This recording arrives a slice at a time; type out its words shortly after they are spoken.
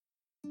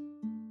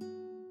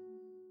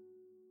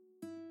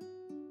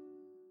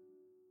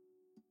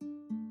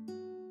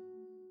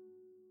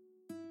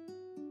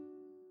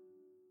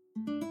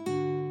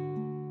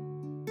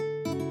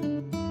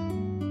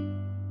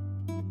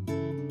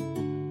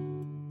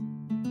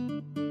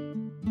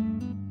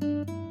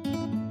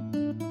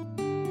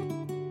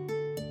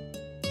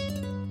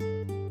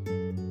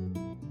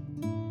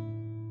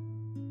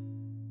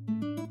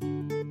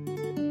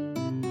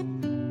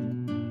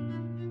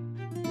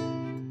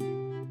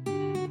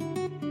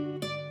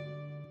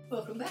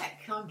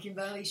I'm Kim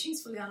Bailey,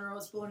 she's Fuliana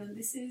Osborne, and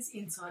this is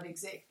Inside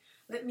Exec.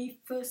 Let me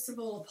first of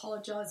all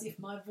apologise if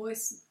my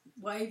voice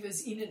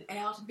wavers in and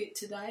out a bit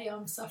today.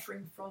 I'm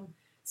suffering from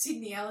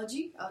Sydney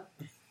allergy,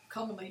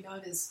 commonly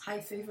known as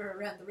hay fever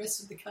around the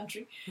rest of the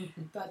country,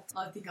 but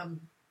I think I'm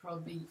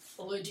probably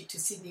allergic to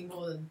Sydney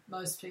more than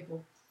most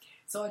people.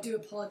 So I do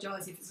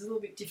apologise if it's a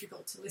little bit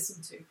difficult to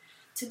listen to.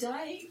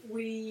 Today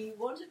we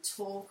want to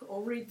talk,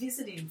 or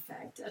revisit in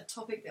fact, a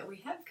topic that we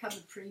have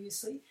covered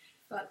previously,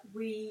 but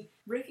we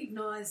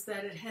recognise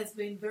that it has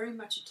been very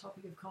much a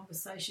topic of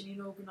conversation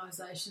in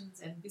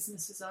organisations and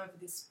businesses over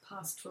this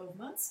past 12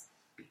 months,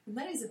 and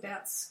that is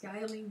about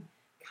scaling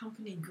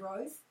company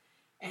growth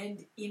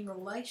and, in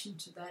relation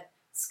to that,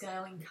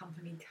 scaling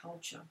company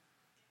culture.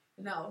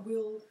 Now,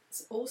 we'll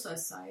also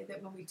say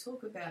that when we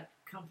talk about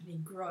company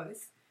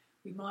growth,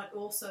 we might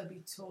also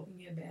be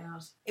talking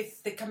about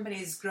if the company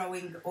is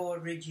growing or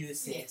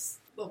reducing. Yes.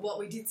 Well, what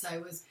we did say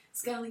was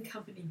scaling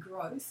company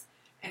growth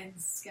and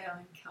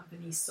scaling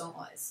company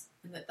size,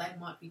 and that they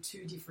might be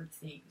two different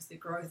things. The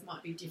growth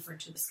might be different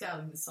to the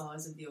scaling the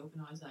size of the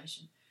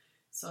organisation.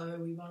 So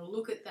we want to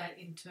look at that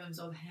in terms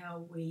of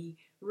how we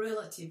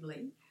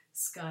relatively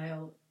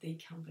scale the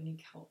company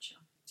culture.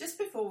 Just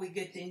before we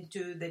get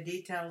into the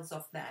details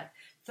of that,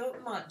 thought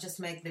I might just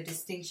make the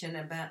distinction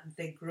about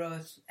the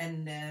growth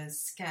and the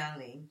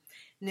scaling.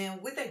 Now,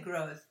 with the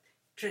growth,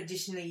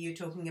 traditionally you're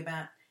talking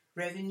about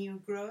revenue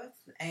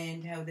growth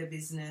and how the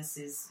business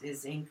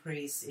is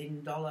increased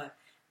in dollar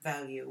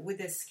value. With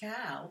the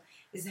scale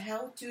is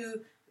how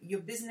to your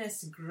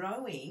business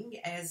growing,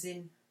 as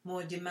in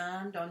more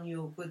demand on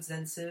your goods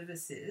and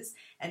services,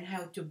 and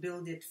how to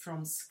build it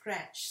from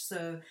scratch.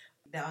 So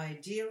the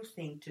ideal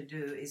thing to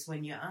do is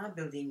when you are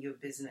building your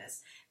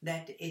business,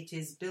 that it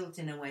is built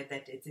in a way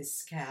that it is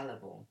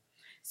scalable.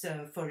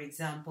 So, for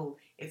example,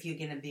 if you're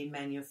going to be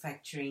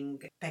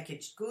manufacturing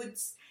packaged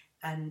goods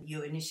and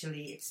you're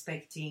initially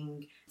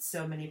expecting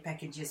so many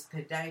packages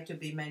per day to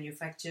be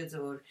manufactured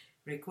or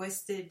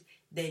requested,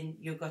 then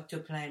you've got to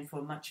plan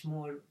for much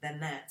more than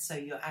that, so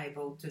you're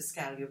able to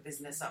scale your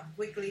business up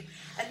quickly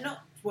and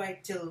not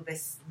wait till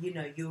this,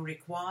 you're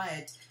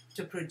required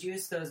to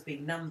produce those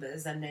big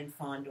numbers and then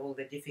find all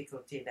the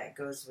difficulty that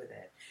goes with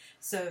it.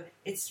 So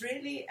it's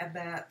really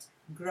about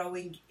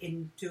growing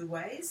in two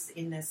ways,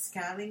 in a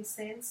scaling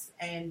sense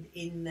and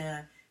in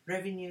a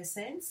revenue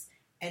sense,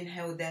 and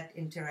how that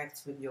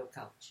interacts with your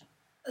culture.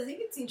 I think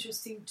it's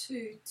interesting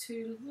too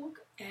to look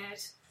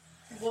at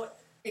what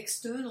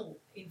external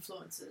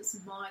influences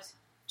might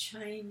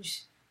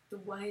change the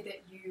way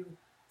that you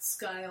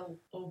scale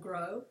or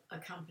grow a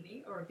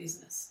company or a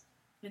business.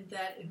 And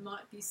that it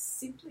might be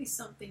simply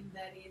something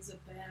that is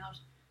about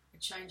a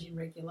change in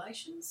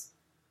regulations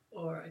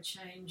or a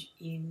change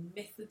in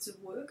methods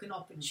of work. An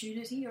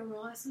opportunity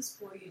arises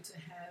for you to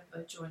have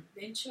a joint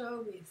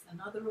venture with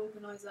another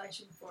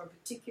organisation for a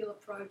particular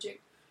project,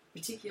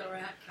 particular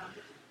outcome.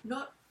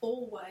 Not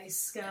always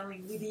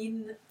scaling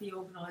within the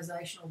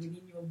organisation or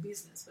within your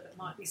business, but it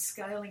might be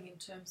scaling in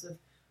terms of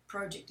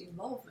project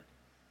involvement.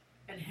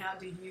 And how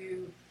do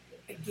you,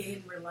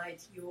 again,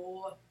 relate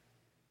your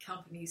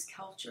company's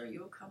culture,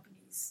 your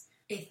company's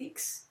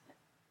ethics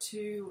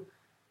to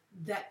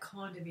that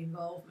kind of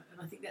involvement.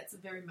 And I think that's a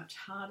very much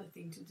harder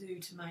thing to do,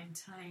 to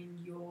maintain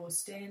your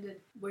standard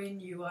when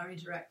you are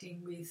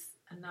interacting with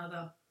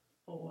another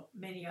or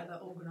many other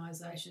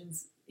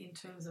organisations in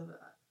terms of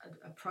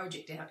a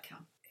project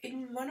outcome.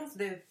 In one of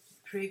the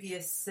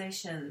previous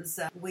sessions,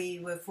 we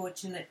were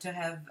fortunate to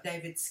have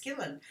David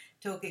Skillen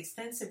talk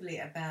extensively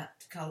about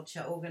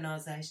culture,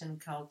 organisation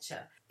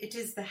culture. It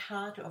is the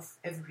heart of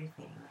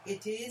everything.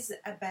 It is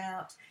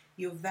about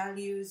your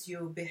values,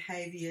 your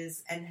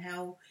behaviours, and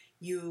how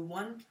you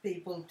want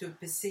people to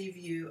perceive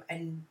you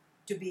and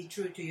to be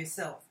true to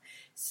yourself.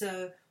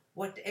 So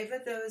whatever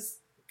those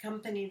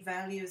company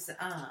values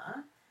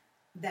are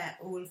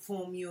that will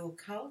form your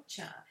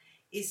culture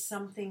is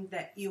something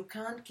that you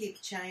can't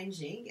keep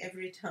changing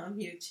every time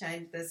you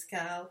change the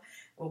scale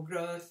or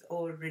growth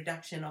or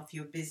reduction of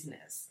your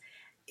business.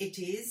 It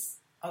is,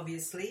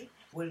 obviously,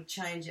 will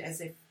change as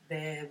if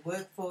the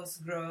workforce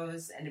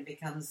grows and it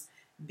becomes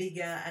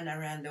bigger and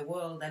around the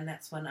world, and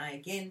that's when I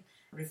again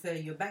refer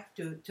you back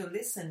to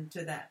listen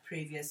to that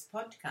previous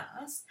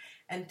podcast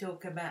and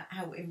talk about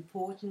how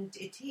important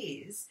it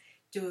is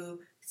to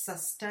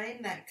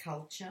sustain that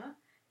culture,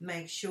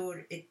 make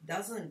sure it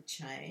doesn't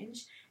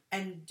change.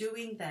 And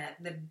doing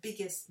that, the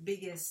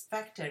biggest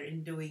factor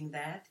in doing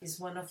that is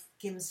one of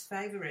Kim's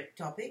favourite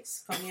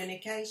topics,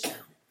 communication.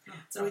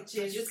 Sorry, which is,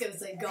 I was just going to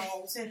say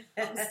goals.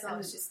 I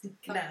was just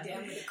coming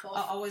down with a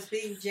cough. I was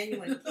being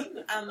genuine.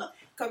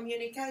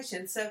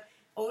 Communication. So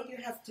all you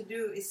have to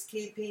do is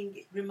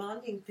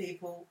reminding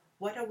people,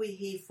 what are we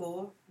here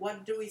for,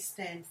 what do we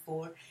stand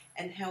for,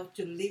 and how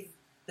to live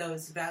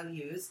those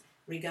values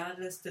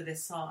regardless to the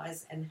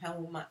size and how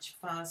much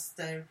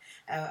faster,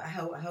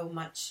 how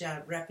much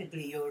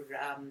rapidly your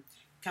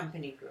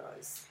company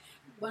grows.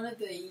 One of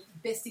the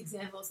best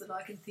examples that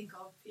I can think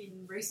of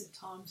in recent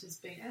times has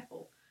been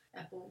Apple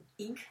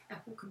Inc.,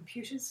 Apple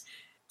Computers.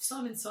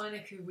 Simon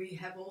Sinek, who we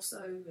have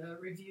also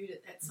reviewed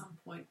at some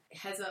point,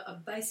 has a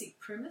basic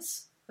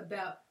premise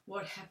about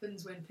what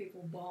happens when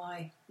people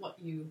buy what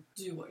you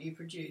do, what you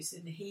produce.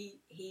 And he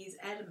is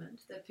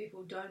adamant that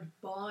people don't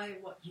buy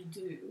what you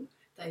do,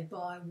 they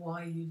buy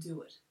why you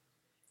do it.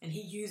 And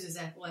he uses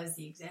Apple as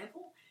the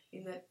example,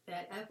 in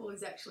that Apple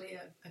is actually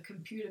a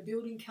computer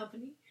building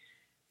company.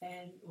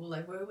 And, well,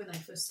 they were when they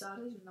first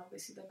started, and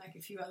obviously they make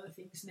a few other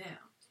things now.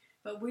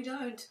 But we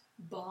don't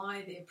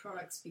buy their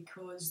products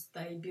because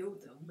they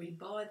build them. We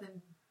buy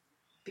them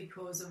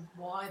because of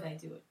why they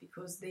do it,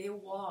 because their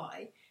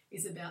why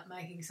is about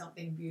making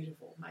something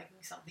beautiful,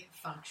 making something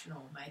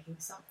functional, making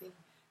something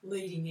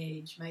leading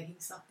edge, making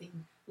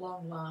something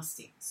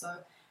long-lasting. So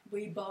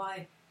we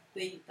buy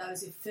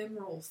those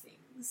ephemeral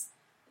things,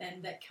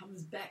 and that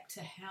comes back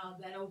to how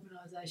that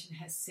organisation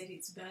has set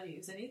its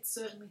values. And it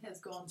certainly has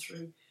gone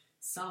through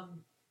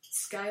some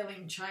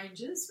scaling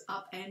changes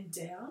up and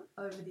down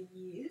over the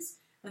years,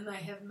 and they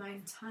have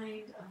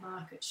maintained a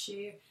market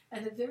share,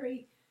 and a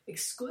very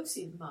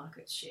exclusive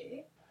market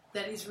share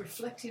that is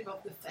reflective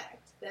of the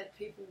fact that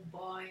people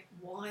buy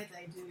why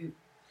they do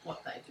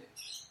what they do.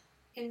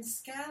 In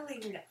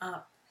scaling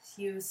up,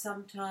 you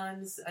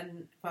sometimes,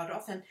 and quite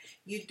often,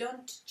 you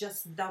don't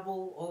just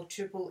double or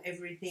triple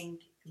everything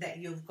that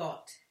you've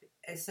got.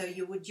 So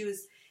you would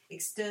use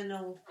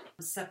external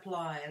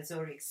suppliers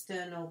or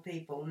external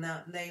people.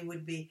 Now, they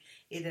would be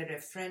either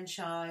a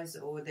franchise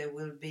or they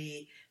will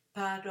be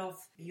part of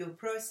your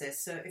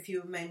process. So if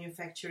you're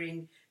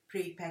manufacturing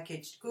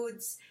pre-packaged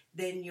goods,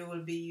 then you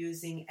will be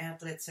using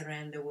outlets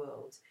around the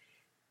world.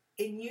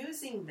 In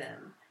using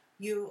them,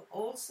 you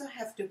also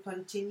have to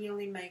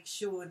continually make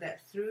sure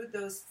that through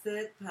those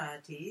third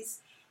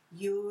parties,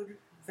 your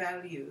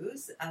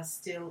values are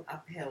still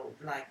upheld,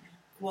 like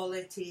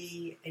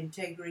quality,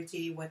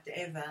 integrity,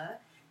 whatever,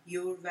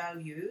 your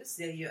values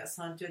that you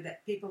assign to,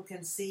 that people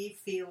can see,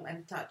 feel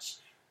and touch.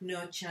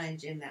 No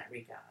change in that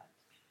regard.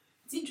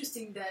 It's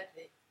interesting that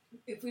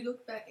if we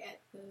look back at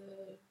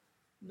the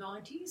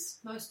 90s,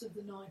 most of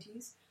the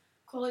 90s,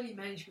 quality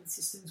management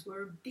systems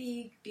were a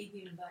big, big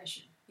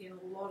innovation in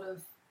a lot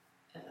of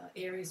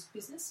areas of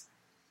business.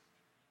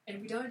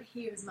 And we don't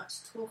hear as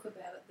much talk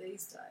about it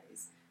these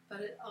days,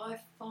 but I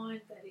find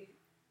that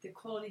the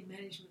quality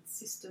management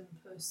system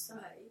per se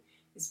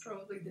is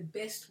probably the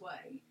best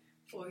way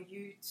for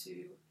you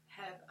to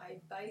have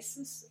a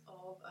basis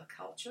of a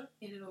culture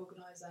in an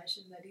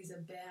organisation that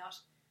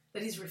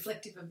is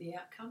reflective of the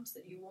outcomes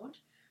that you want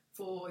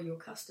for your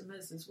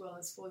customers as well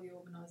as for the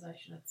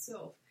organisation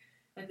itself.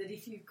 And that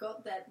if you've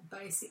got that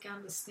basic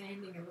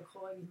understanding of a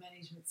quality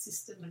management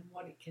system and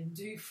what it can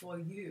do for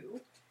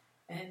you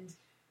and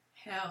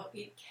how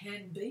it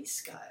can be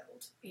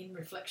scaled in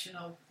reflection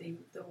of the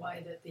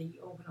way that the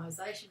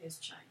organisation is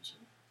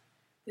changing,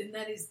 then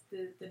that is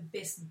the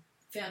best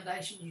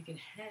foundation you can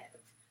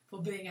have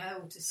for being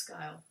able to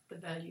scale the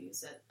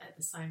values at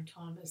the same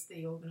time as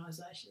the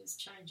organisation is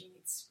changing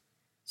its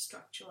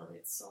structure or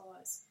its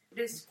size.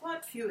 There's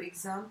quite a few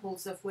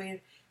examples of where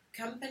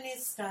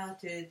companies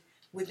started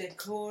with a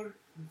core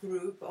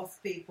group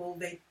of people.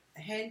 They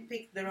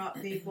handpick the right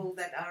people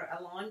that are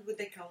aligned with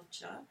the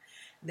culture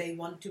they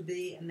want to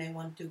be and they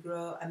want to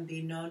grow and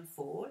be known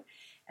for,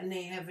 and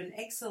they have an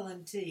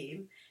excellent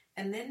team,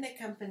 and then the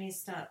company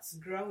starts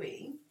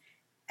growing,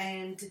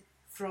 and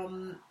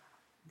from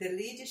the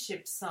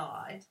leadership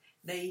side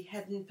they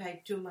hadn't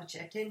paid too much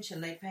attention.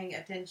 They're paying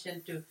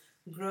attention to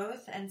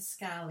growth and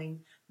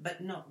scaling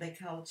but not the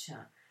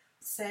culture.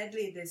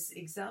 Sadly, there's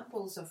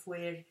examples of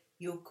where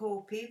your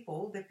core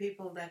people, the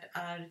people that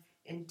are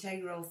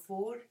integral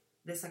for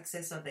the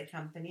success of the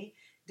company,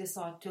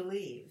 decide to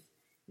leave.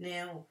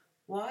 Now,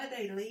 why are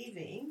they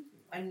leaving?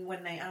 And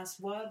when they ask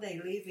why are they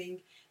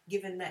leaving,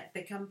 given that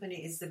the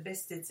company is the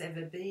best it's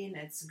ever been,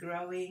 it's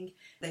growing,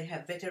 they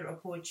have better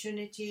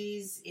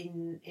opportunities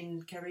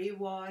in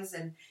career-wise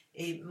and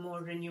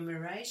more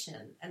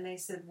remuneration. And they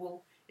said,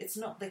 well, it's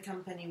not the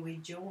company we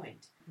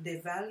joined. The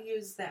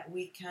values that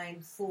we came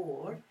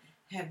for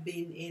have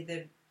been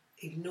either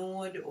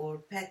ignored or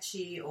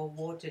patchy or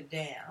watered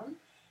down.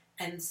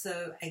 And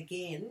so,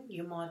 again,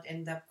 you might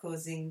end up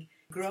causing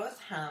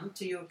growth harm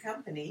to your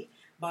company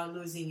by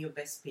losing your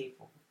best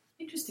people.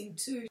 Interesting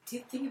too, to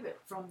think of it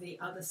from the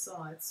other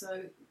side.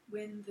 So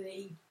when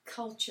the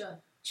culture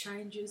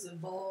changes,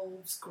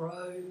 evolves,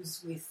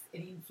 grows with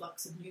an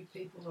influx of new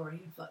people or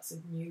an influx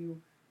of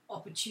new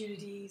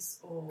opportunities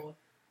or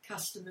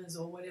customers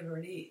or whatever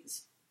it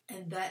is,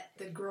 and that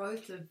the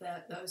growth of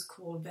those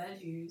core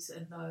values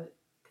and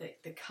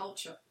the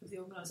culture of the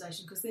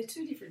organisation, because they're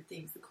two different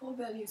things. The core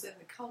values and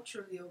the culture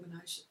of the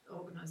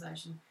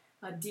organisation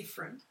are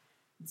different.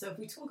 And so if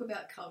we talk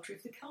about culture,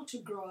 if the culture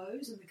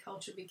grows and the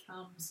culture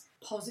becomes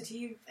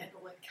positive and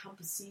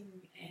all-encompassing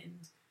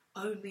and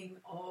owning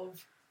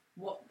of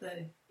what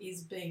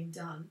is being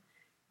done,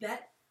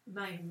 that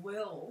may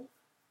well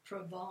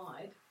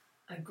provide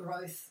a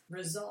growth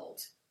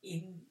result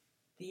in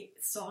the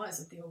size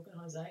of the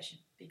organisation,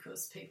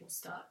 because people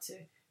start to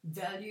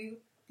value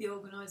the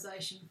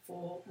organisation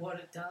for what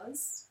it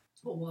does,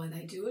 or why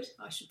they do it,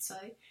 I should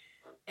say.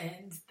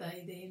 and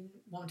they then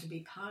want to be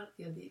part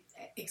of the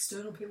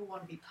external people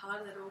want to be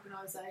part of that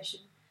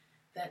organisation,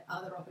 that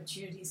other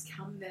opportunities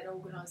come that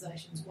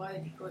organisation's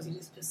way because it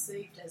is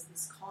perceived as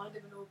this kind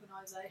of an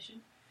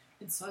organisation.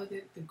 And so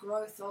the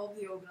growth of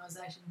the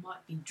organisation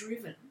might be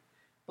driven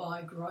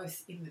by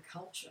growth in the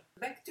culture.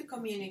 Back to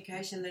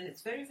communication, then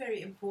it's very,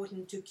 very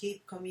important to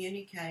keep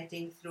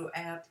communicating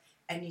throughout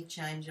any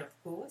change,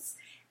 of course,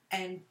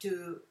 and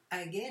to,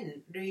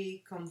 again,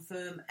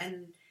 reconfirm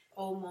and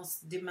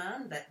almost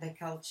demand that the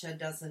culture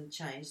doesn't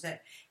change,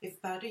 that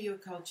if part of your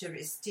culture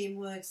is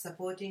teamwork,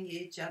 supporting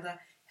each other,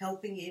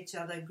 helping each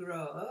other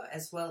grow,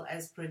 as well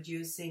as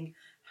producing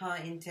high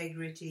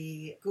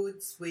integrity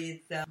goods with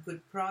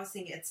good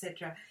pricing,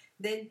 etc.,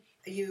 then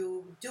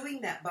you're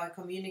doing that by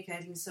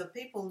communicating so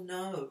people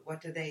know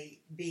what are they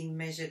being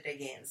measured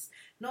against.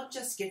 Not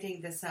just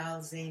getting the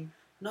sales in,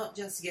 not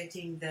just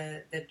getting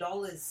the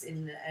dollars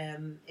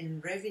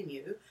in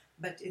revenue,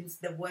 but it's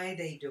the way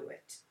they do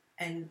it.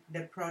 And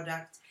the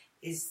product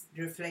is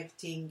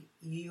reflecting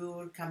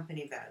your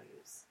company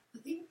values. I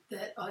think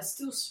that I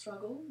still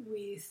struggle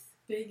with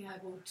being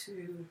able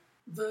to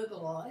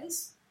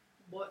verbalise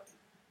what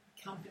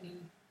company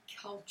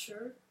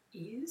culture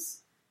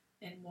is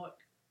and what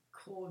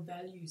core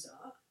values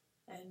are.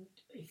 And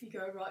if you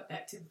go right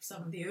back to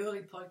some of the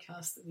early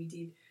podcasts that we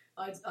did,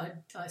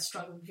 I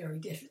struggled very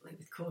definitely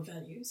with core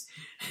values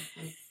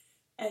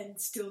and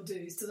still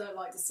do. Still don't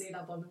like to see it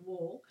up on the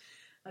wall.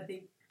 I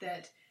think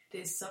that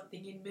there's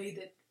something in me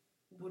that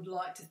would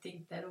like to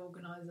think that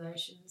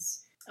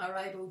organisations are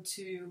able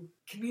to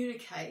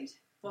communicate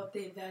what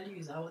their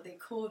values are, what their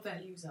core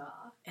values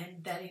are,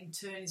 and that in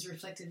turn is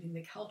reflected in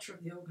the culture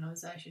of the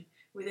organisation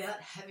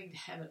without having to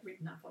have it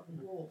written up on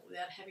the wall,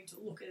 without having to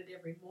look at it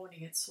every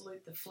morning and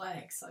salute the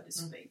flag, so to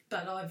speak.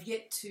 But I've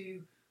yet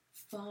to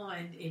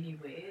find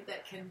anywhere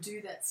that can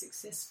do that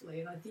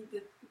successfully, and I think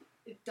that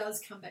it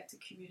does come back to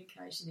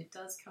communication. It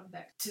does come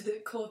back to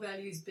the core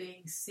values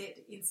being set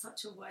in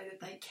such a way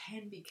that they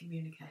can be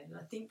communicated.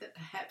 I think that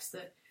perhaps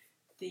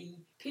the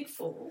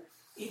pitfall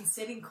in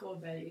setting core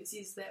values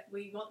is that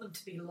we want them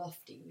to be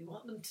lofty. We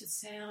want them to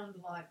sound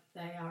like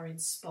they are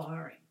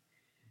inspiring.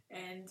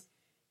 And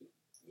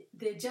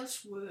they're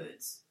just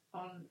words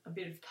on a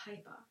bit of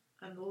paper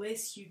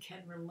unless you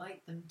can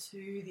relate them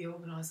to the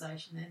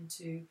organisation and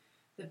to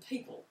the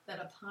people that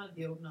are part of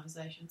the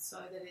organisation so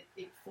that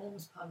it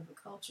forms part of the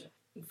culture.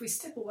 If we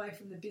step away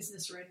from the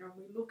business arena and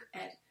we look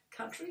at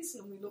countries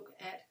and we look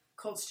at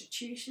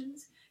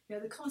constitutions,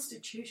 the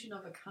constitution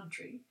of a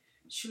country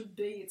should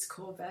be its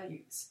core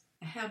values.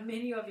 How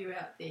many of you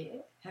out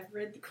there have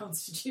read the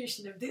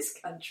constitution of this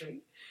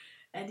country?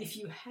 And if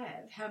you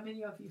have, how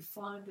many of you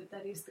find that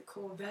that is the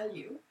core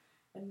value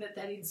and that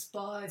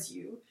inspires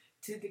you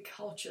to the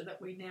culture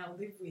that we now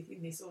live with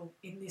in this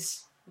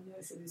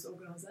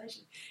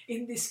organisation,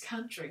 in this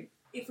country?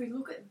 If we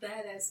look at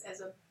that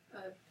as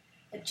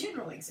a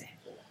general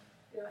example,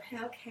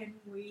 how can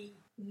we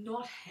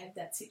not have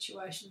that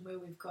situation where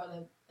we've got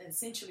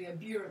essentially a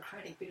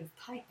bureaucratic bit of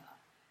paper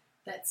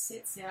that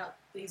sets out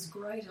these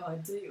great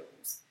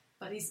ideals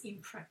but is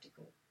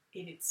impractical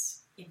in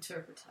its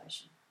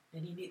interpretation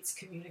and in its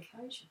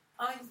communication?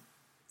 I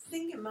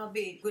think it might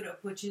be a good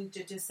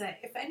opportunity to say,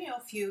 if any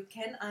of you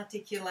can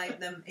articulate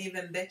them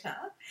even better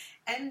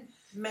and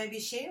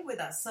maybe share with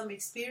us some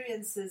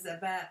experiences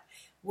about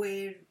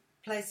where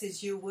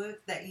places you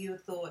worked that you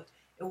thought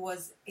it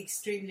was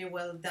extremely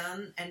well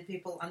done and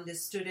people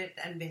understood it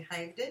and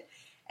behaved it,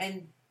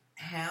 and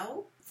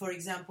how. For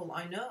example,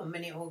 I know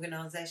many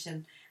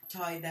organisations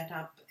tie that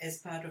up as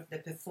part of the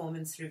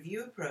performance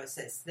review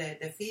process.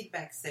 The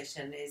feedback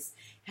session is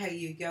how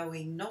you're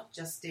going, not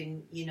just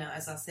in,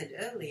 as I said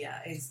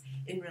earlier, is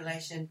in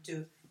relation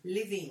to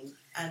living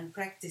and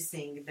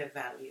practicing the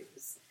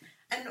values.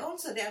 And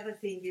also the other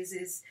thing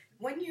is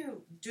when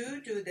you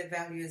do the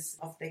values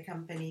of the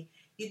company,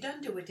 you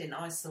don't do it in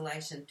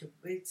isolation. To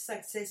be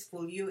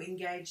successful, you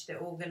engage the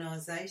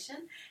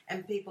organisation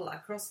and people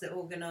across the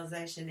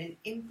organisation in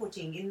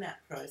inputting in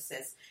that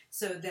process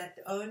so that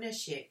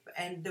ownership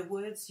and the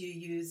words you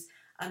use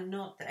are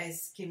not,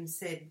 as Kim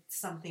said,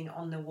 something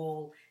on the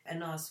wall, a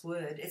nice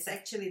word. It's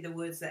actually the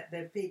words that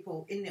the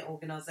people in the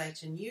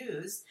organisation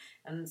use,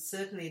 and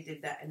certainly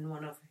did that in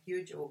one of a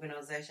huge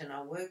organisation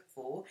I worked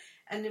for,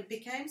 and it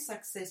became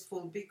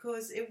successful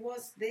because it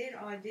was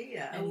their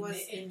idea. And it was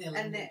in their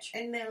language.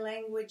 in their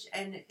language,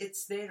 and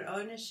it's their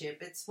ownership.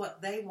 It's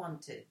what they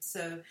wanted.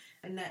 So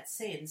in that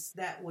sense,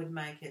 that would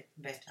make it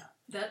better.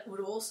 That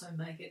would also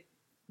make it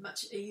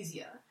much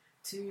easier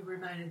to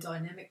remain a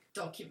dynamic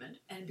document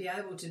and be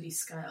able to be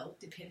scaled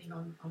depending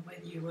on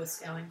whether you were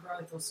scaling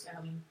growth or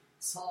scaling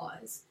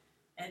size,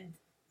 and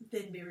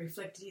then be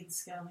reflected in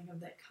scaling of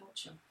that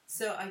culture.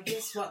 So I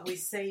guess what we're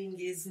saying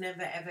is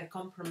never ever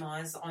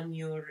compromise on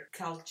your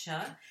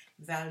culture.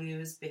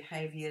 Values,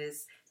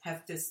 behaviours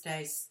have to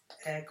stay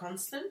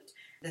constant.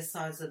 The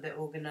size of the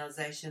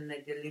organisation,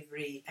 the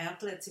delivery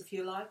outlets, if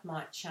you like,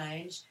 might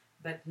change,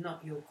 but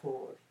not your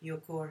core. Your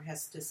core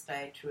has to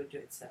stay true to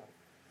itself.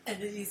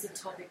 And it is a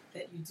topic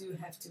that you do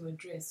have to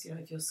address. You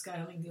know, if you're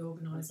scaling the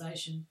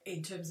organisation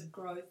in terms of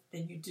growth,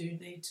 then you do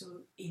need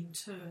to, in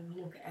turn,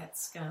 look at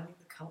scaling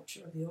the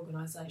culture of the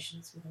organisation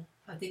as well.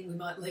 I think we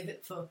might leave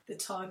it for the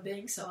time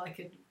being so I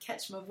can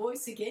catch my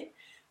voice again.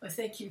 Well,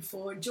 thank you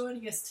for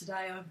joining us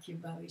today. I'm Kim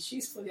Bailey.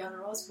 She's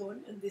Fuliana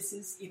Osborne, and this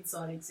is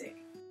Inside Exec.